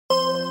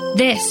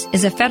This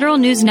is a Federal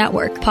News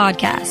Network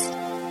podcast.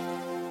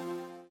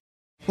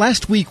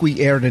 Last week,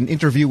 we aired an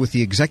interview with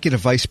the Executive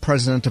Vice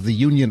President of the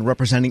union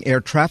representing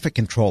air traffic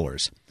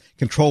controllers.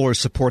 Controllers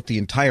support the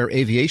entire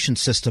aviation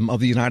system of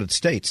the United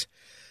States.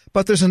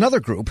 But there's another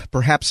group,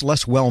 perhaps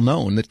less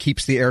well-known, that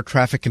keeps the air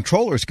traffic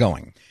controllers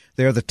going.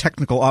 They're the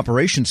technical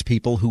operations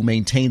people who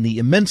maintain the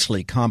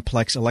immensely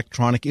complex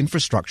electronic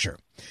infrastructure.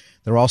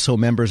 They're also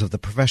members of the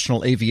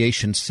Professional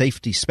Aviation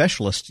Safety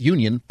Specialists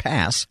Union,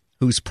 PASS,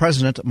 whose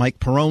president, Mike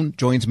Perrone,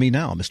 joins me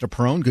now. Mr.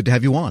 Perrone, good to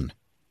have you on.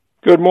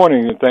 Good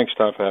morning, and thanks,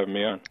 Tom, for having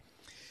me on.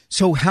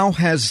 So how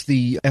has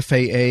the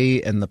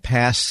FAA and the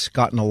PASS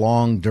gotten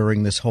along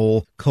during this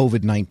whole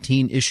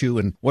COVID-19 issue,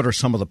 and what are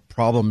some of the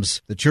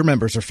problems that your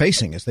members are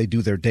facing as they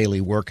do their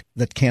daily work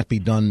that can't be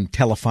done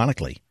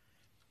telephonically?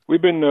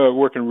 We've been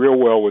working real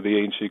well with the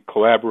agency,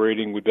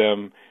 collaborating with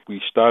them.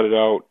 We started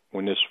out,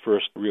 when this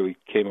first really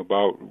came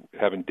about,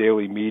 having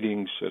daily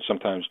meetings,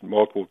 sometimes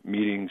multiple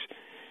meetings,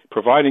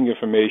 providing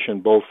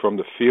information both from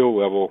the field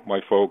level, my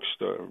folks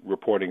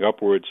reporting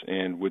upwards,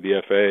 and with the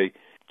FAA,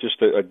 just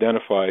to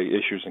identify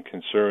issues and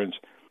concerns.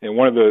 And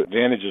one of the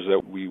advantages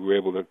that we were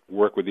able to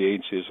work with the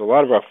agency is a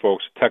lot of our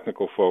folks,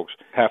 technical folks,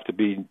 have to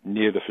be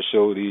near the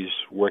facilities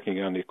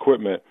working on the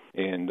equipment.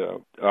 And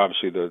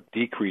obviously the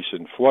decrease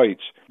in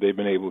flights, they've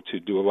been able to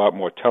do a lot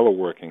more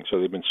teleworking. So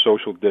they've been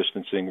social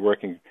distancing,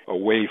 working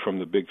away from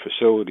the big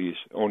facilities,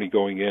 only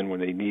going in when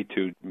they need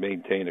to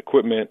maintain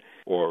equipment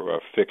or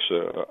fix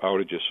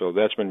outages. So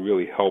that's been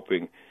really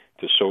helping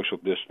to social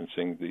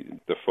distancing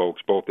the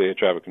folks, both the air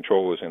traffic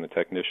controllers and the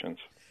technicians.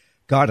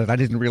 Got it. I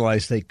didn't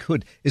realize they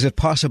could. Is it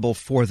possible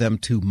for them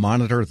to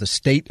monitor the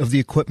state of the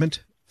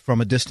equipment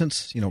from a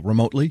distance,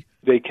 remotely?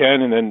 They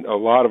can, and then a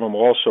lot of them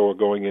also are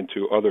going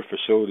into other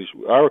facilities.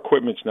 Our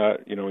equipment's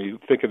not, you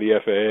think of the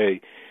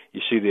FAA,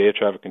 you see the air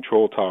traffic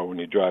control tower when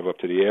you drive up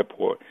to the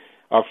airport.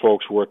 Our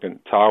folks work in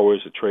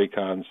towers, the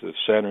TRACONs, the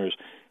centers,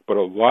 but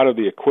a lot of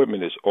the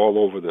equipment is all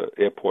over the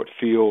airport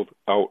field,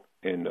 out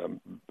in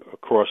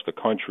across the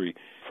country,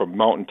 from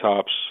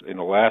mountaintops in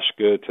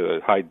Alaska to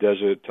high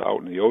desert to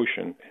out in the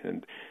ocean.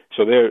 And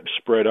so they're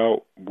spread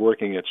out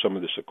working at some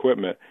of this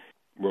equipment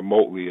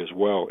remotely as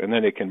well. And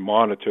then they can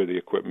monitor the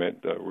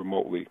equipment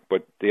remotely.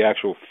 But the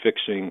actual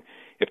fixing,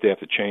 if they have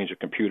to change a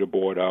computer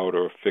board out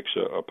or fix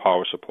a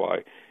power supply,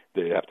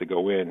 they have to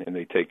go in and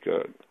they take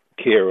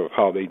care of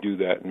how they do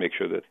that and make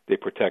sure that they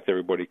protect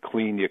everybody,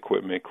 clean the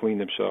equipment, clean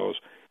themselves,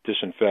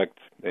 disinfect,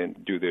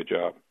 and do their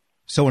job.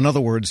 So in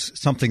other words,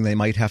 something they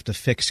might have to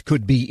fix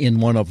could be in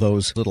one of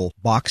those little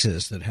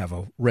boxes that have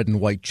a red and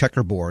white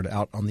checkerboard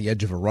out on the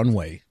edge of a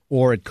runway,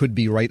 or it could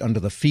be right under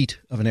the feet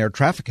of an air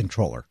traffic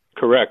controller.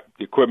 Correct.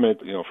 The equipment,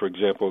 for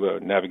example, the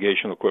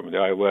navigational equipment,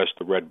 the ILS,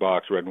 the red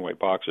and white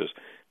boxes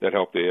that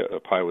help the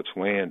pilots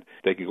land,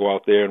 they could go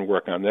out there and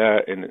work on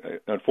that. And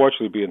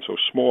unfortunately, being so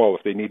small,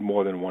 if they need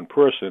more than one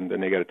person, then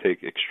they got to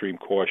take extreme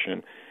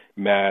caution,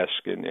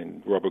 mask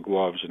and rubber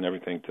gloves and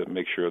everything to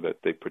make sure that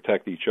they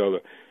protect each other.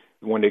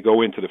 When they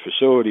go into the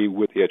facility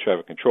with the air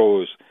traffic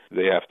controllers,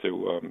 they have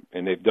to,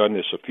 and they've done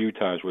this a few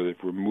times where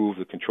they've removed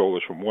the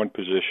controllers from one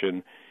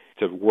position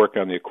to work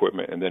on the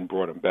equipment and then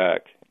brought them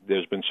back.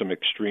 There's been some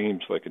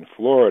extremes, like in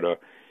Florida,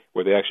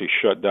 where they actually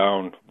shut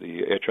down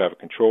the air traffic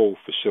control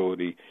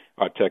facility.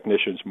 Our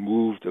technicians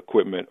moved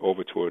equipment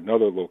over to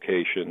another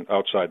location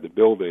outside the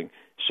building,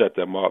 set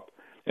them up,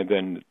 and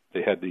then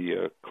they had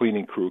the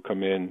cleaning crew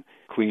come in,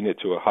 clean it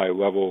to a high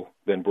level,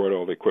 then brought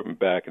all the equipment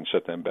back and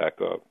set them back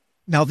up.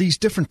 Now, these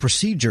different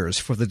procedures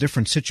for the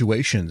different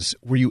situations,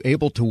 were you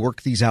able to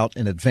work these out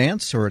in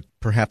advance, or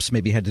perhaps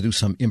maybe had to do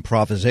some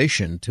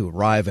improvisation to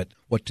arrive at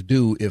what to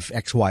do if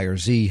X, Y, or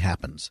Z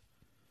happens?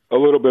 A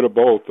little bit of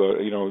both.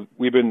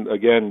 We've been,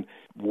 again,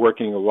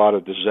 working a lot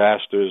of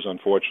disasters,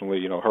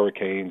 unfortunately,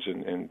 hurricanes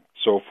and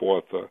so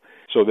forth.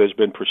 So there's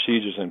been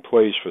procedures in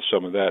place for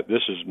some of that.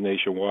 This is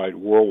nationwide,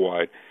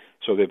 worldwide.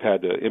 So they've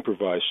had to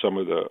improvise some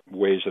of the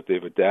ways that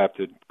they've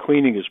adapted.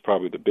 Cleaning is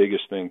probably the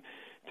biggest thing,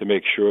 to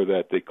make sure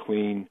that they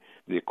clean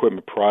the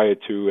equipment prior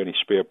to any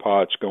spare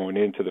parts going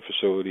into the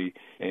facility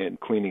and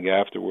cleaning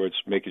afterwards,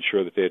 making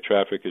sure that their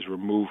traffic is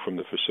removed from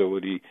the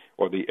facility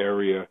or the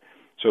area.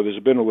 So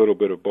there's been a little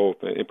bit of both,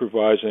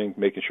 improvising,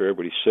 making sure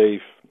everybody's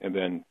safe, and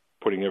then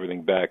putting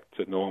everything back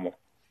to normal.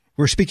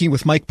 We're speaking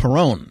with Mike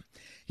Perrone.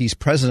 He's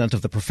president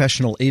of the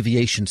Professional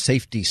Aviation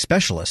Safety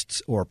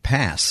Specialists, or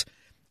PASS.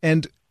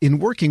 And in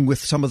working with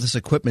some of this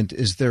equipment,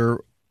 is there,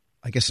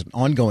 I guess, an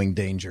ongoing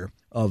danger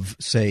of,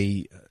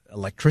 say,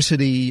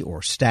 electricity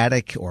or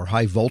static or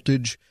high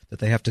voltage that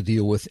they have to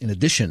deal with in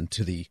addition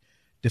to the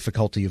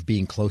difficulty of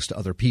being close to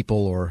other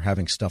people or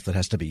having stuff that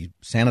has to be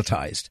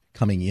sanitized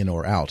coming in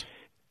or out?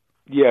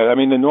 Yeah,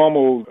 the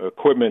normal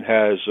equipment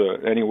has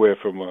anywhere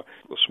from a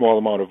small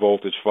amount of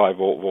voltage,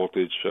 5-volt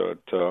voltage,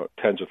 to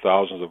tens of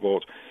thousands of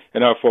volts.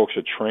 And our folks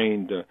are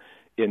trained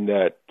in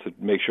that to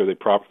make sure they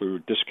properly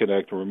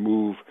disconnect and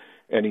remove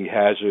any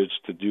hazards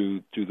to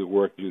do the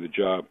work, do the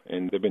job.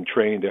 And they've been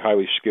trained, they're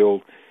highly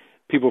skilled.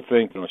 People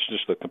think it's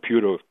just a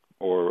computer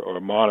or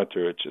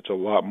monitor. It's a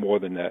lot more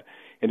than that.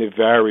 And it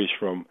varies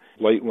from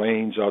light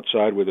lanes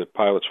outside where the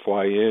pilots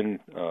fly in,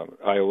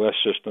 ILS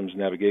systems,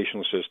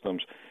 navigational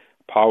systems,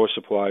 power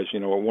supplies.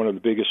 One of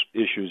the biggest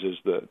issues is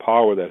the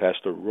power that has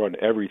to run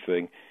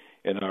everything.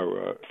 And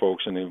our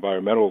folks in the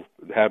environmental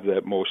have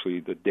that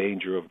mostly the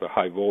danger of the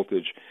high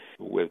voltage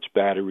with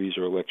batteries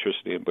or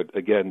electricity. But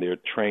again, they're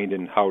trained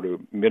in how to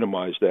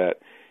minimize that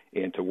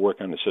and to work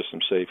on the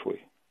system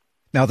safely.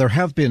 Now, there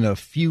have been a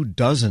few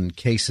dozen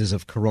cases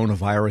of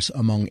coronavirus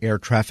among air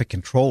traffic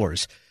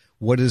controllers.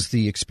 What is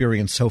the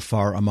experience so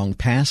far among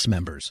PASS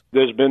members?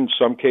 There's been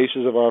some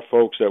cases of our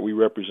folks that we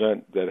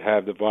represent that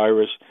have the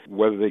virus,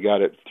 whether they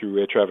got it through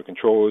air traffic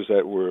controllers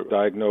that were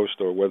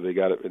diagnosed or whether they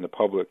got it in the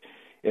public.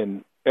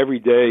 And every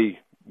day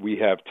we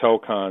have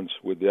telecons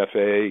with the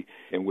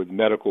FAA and with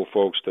medical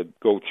folks that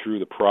go through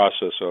the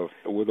process of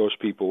with those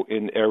people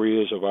in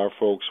areas of our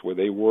folks where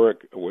they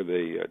work, where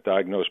they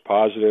diagnose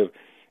positive,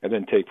 and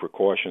then take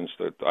precautions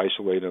to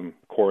isolate them,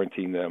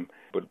 quarantine them.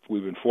 But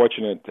we've been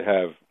fortunate to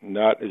have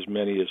not as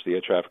many as the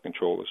air traffic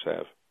controllers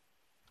have.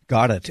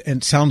 Got it.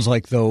 And it sounds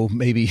like, though,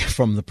 maybe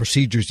from the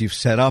procedures you've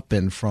set up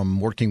and from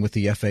working with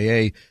the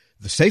FAA,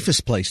 the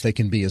safest place they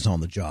can be is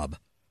on the job.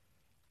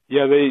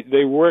 Yeah,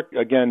 they work,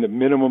 again, the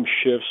minimum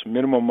shifts,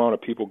 minimum amount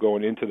of people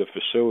going into the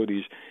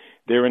facilities.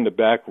 They're in the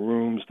back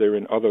rooms. They're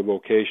in other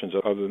locations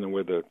other than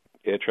where the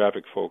air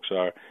traffic folks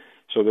are.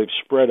 So they've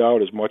spread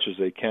out as much as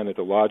they can at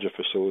the larger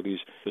facilities.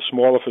 The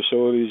smaller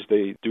facilities,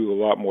 they do a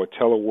lot more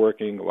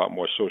teleworking, a lot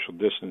more social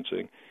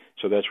distancing.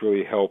 So that's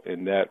really helped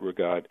in that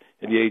regard.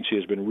 And the agency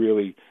has been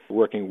really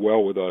working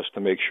well with us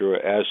to make sure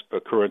as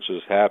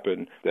occurrences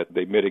happen that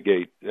they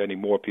mitigate any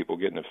more people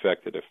getting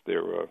affected if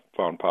they're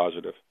found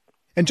positive.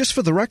 And just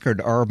for the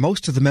record, are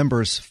most of the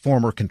members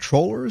former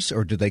controllers,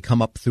 or do they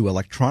come up through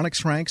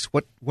electronics ranks?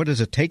 What does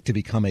it take to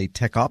become a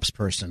tech ops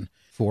person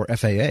for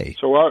FAA?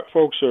 So our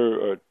folks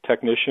are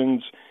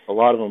technicians, a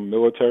lot of them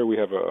military. We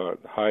have a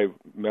high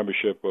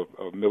membership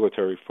of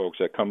military folks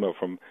that come up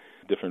from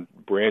different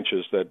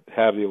branches that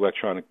have the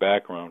electronic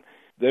background.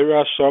 There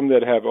are some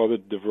that have other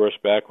diverse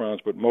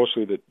backgrounds, but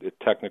mostly the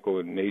technical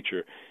in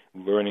nature,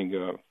 learning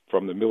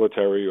from the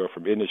military or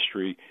from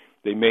industry.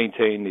 They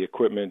maintain the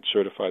equipment,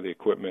 certify the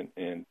equipment,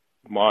 and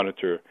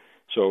monitor.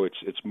 So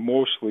it's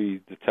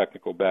mostly the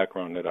technical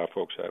background that our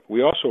folks have.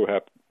 We also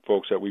have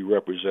folks that we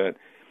represent,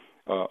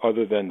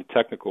 other than the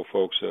technical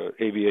folks,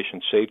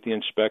 aviation safety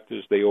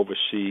inspectors. They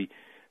oversee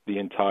the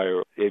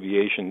entire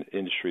aviation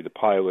industry, the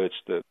pilots,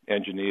 the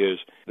engineers,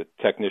 the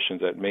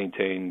technicians that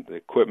maintain the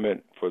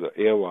equipment for the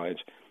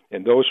airlines.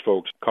 And those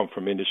folks come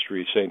from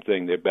industry, same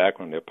thing, their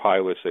background, they're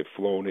pilots, they've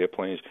flown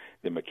airplanes,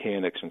 they're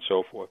mechanics and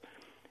so forth.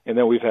 And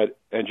then we've had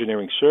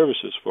engineering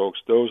services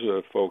folks. Those are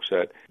the folks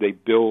that they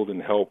build and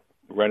help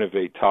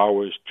renovate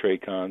towers,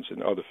 TRACONs,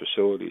 and other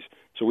facilities.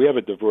 So we have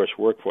a diverse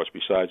workforce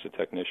besides the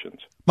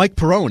technicians. Mike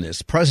Perrone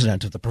is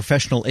president of the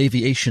Professional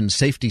Aviation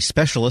Safety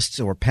Specialists,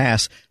 or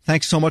PASS.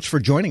 Thanks so much for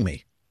joining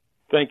me.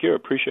 Thank you.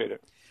 Appreciate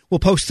it. We'll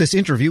post this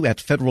interview at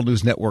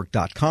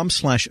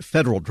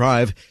federalnewsnetwork.com/Federal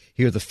Drive.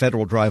 Hear the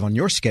Federal Drive on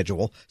your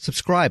schedule.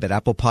 Subscribe at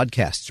Apple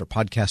Podcasts or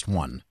Podcast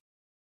One.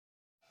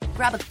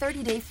 Grab a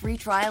 30-day free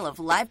trial of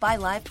Live by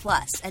Live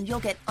Plus, and you'll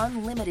get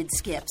unlimited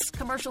skips,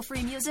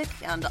 commercial-free music,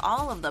 and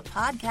all of the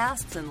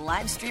podcasts and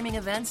live streaming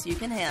events you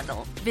can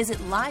handle. Visit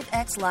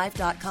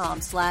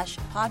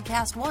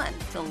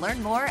livexlive.com/podcast1 to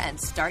learn more and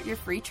start your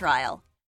free trial.